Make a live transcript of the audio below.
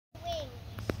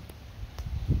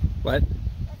What? Let's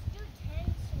do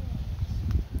 10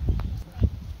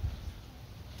 swings.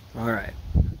 All right.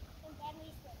 And then we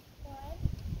swing. 1,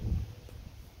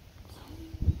 2,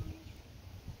 3, 4.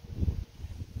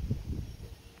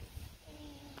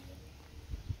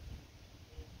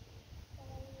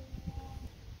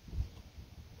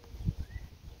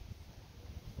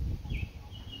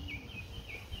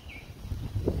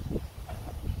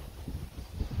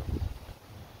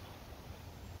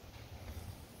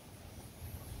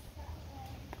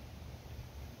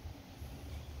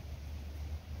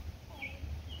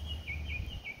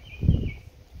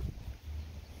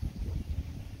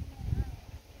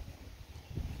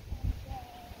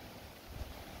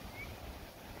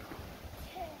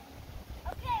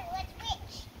 Okay, let's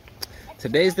reach.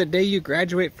 Today's the day you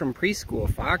graduate from preschool,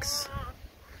 Fox.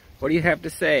 What do you have to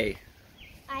say?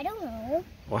 I don't know.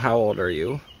 Well, how old are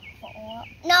you? 4.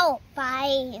 No,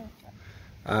 5.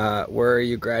 Where are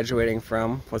you graduating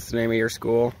from? What's the name of your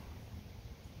school?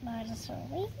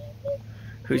 Montessori.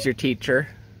 Who's your teacher?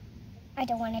 I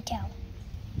don't want to tell.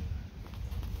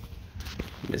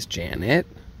 Miss Janet?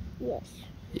 Yes.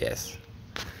 Yes.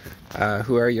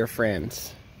 Who are your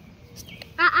friends?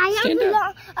 I Stand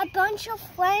have a bunch of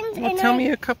friends. Well, and tell me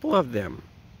a couple of them.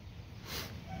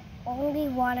 Only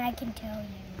one I can tell you.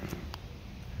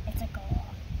 It's a girl.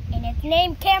 And it's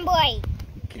named Cambry.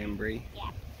 Cambry?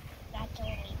 Yeah, that's the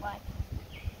only one.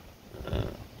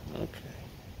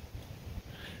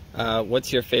 Okay.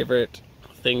 What's your favorite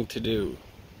thing to do?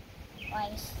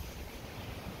 Ice.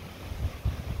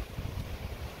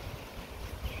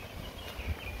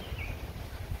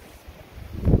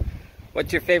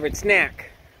 What's your favorite snack?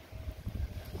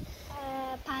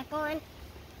 Popcorn.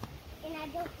 And I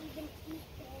don't even eat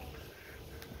it.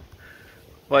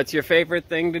 What's your favorite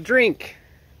thing to drink?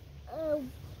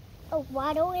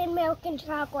 Water and milk and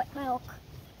chocolate milk.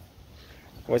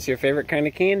 What's your favorite kind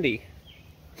of candy?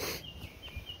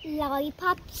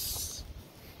 Lollipops.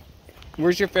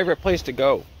 Where's your favorite place to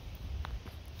go?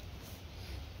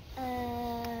 I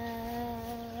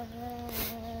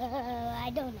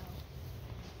don't know.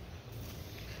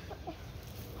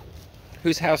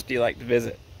 Whose house do you like to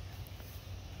visit?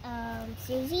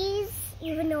 Susie's,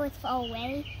 even though it's far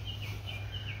away.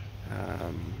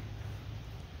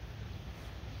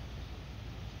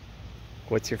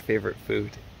 What's your favorite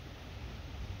food?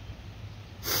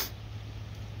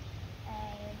 I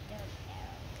don't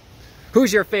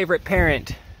Who's your favorite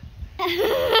parent?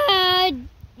 know.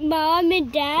 Mom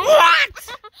and Dad.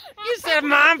 What? You said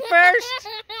mom first?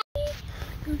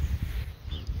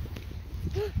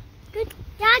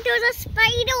 Dad, there's a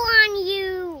spider on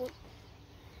you.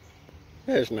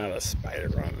 There's not a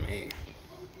spider on me.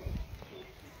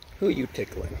 Who are you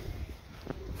tickling?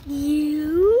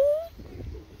 You?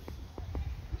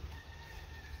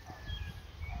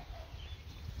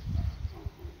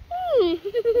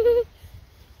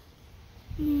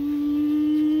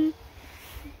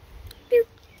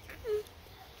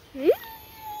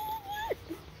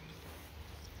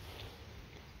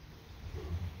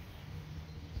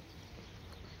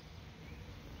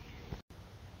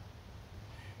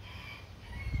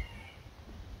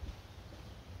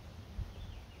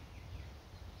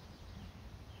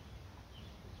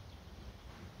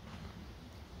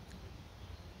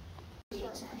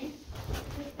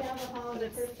 Down the hall, the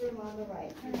first room on the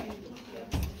right.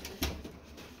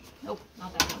 Nope,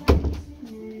 not that one.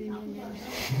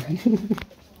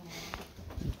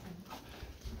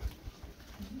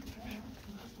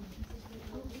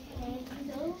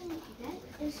 That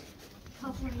is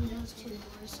covering those two doors,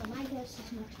 so my guess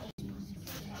is much easier.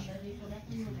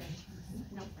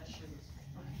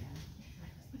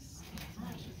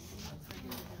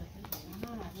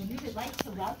 We would like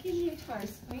to welcome you to our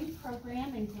spring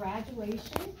program and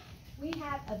graduation. We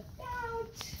have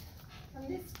from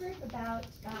this group,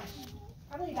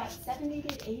 probably about 70 to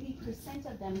 80%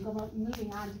 of them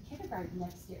moving on to kindergarten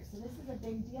next year. So this is a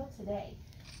big deal today.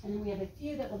 And then we have a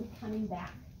few that will be coming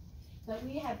back. But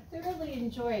we have thoroughly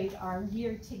enjoyed our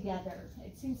year together.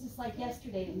 It seems just like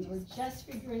yesterday. We were just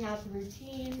figuring out the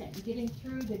routine and getting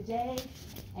through the day.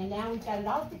 And now we've got it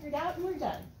all figured out and we're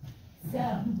done.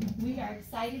 So we are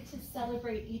excited to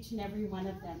celebrate each and every one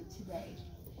of them today.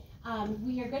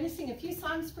 We are going to sing a few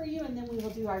songs for you, and then we will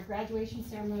do our graduation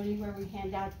ceremony where we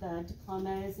hand out the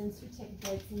diplomas and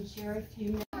certificates and share a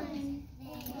few minutes.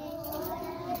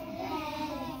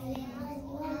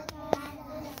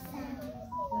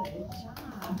 Good job.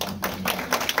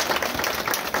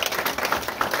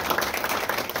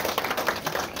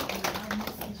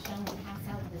 Michelle will pass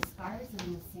out the scars and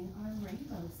we'll sing our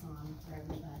rainbow song for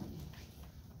everybody.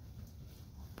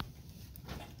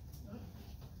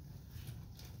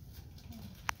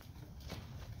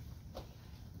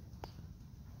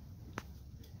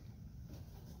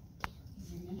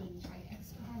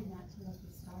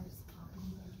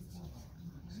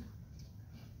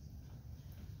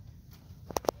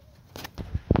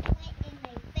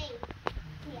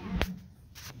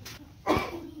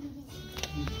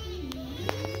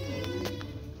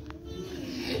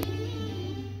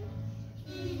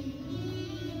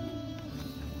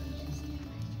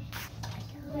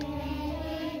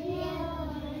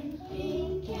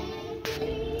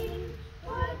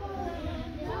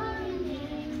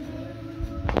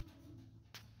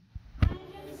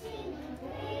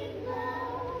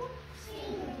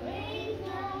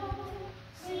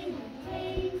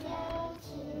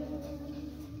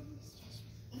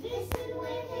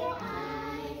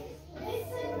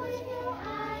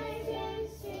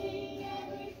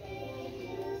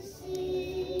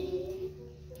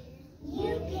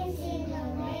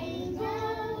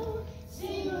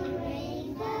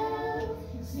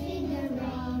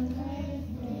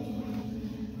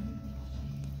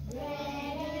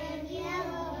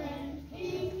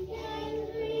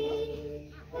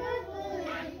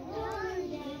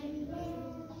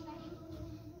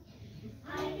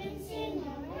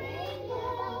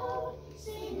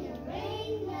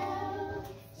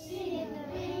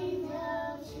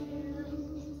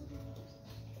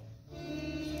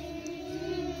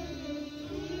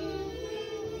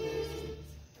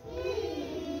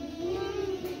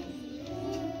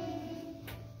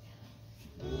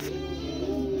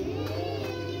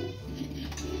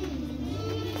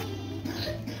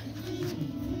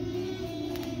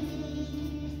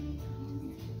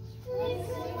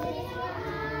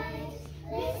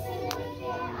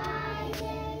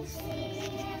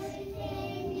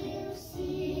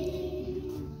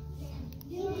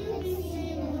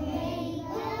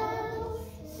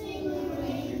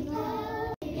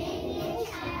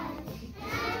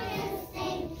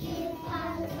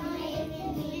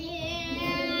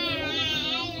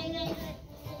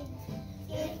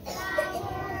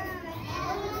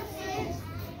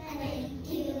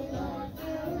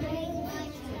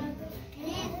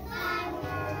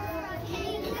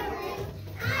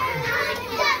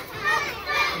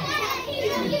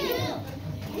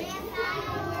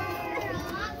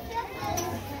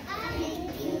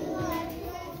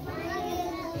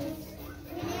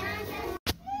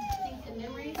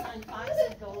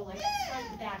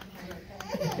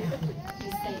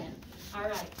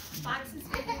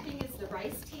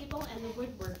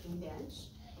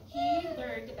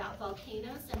 about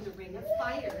volcanoes and the Ring of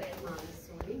Fire at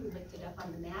Montessori. We looked it up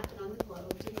on the map and on the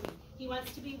globe. He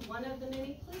wants to be one of the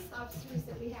many police officers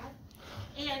that we have.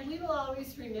 And we will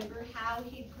always remember how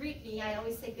he'd greet me. I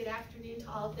always say good afternoon to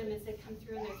all of them as they come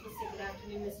through, and they're supposed to say good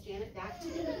afternoon, Miss Janet, back to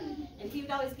me. And he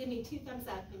would always give me 2 thumbs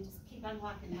up and just keep on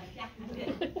walking like that.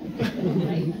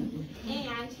 Right?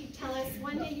 And he'd tell us,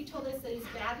 one day he told us that his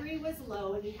battery was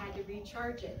low and he had to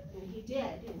recharge it. And he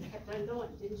did, and kept on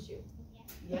going, didn't you?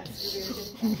 Yes, you're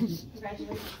very good.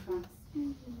 Congratulations, Fox.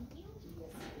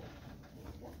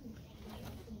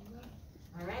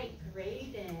 All right,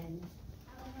 Graydon.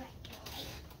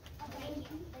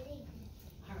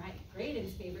 All right,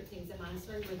 Graydon's favorite things at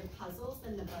Montessori were the puzzles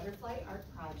and the butterfly art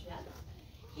project.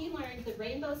 He learned the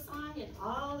rainbow song and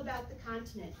all about the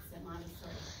continents at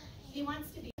Montessori. He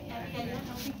wants to be Abby. I don't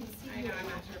know if you can see you. I'm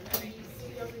not sure if you can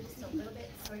see over just a little bit.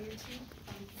 So your teeth.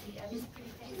 See Abby's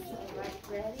pretty face. All right,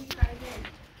 ready? Try again.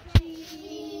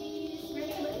 Cheese.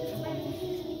 Ready?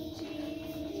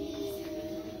 Cheese.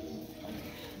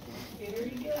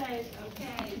 Very good.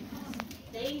 Okay.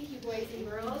 Thank you, boys and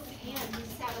girls. And we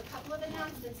just have a couple of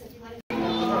announcements if you want to.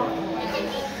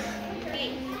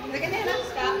 Look at Nana.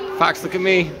 Stop. Fox, look at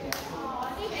me.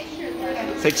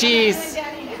 Say cheese.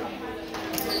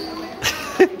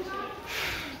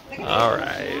 All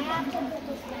right.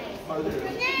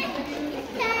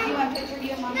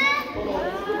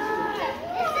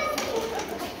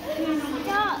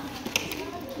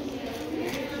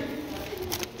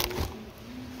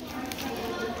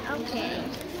 Okay.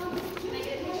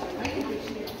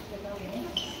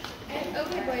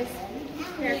 Okay, boys.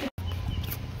 Here.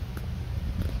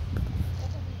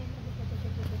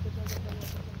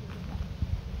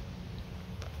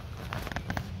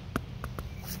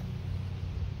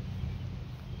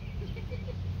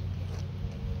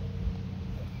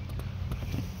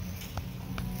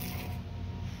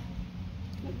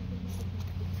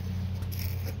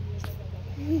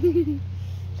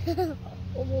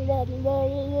 Oh,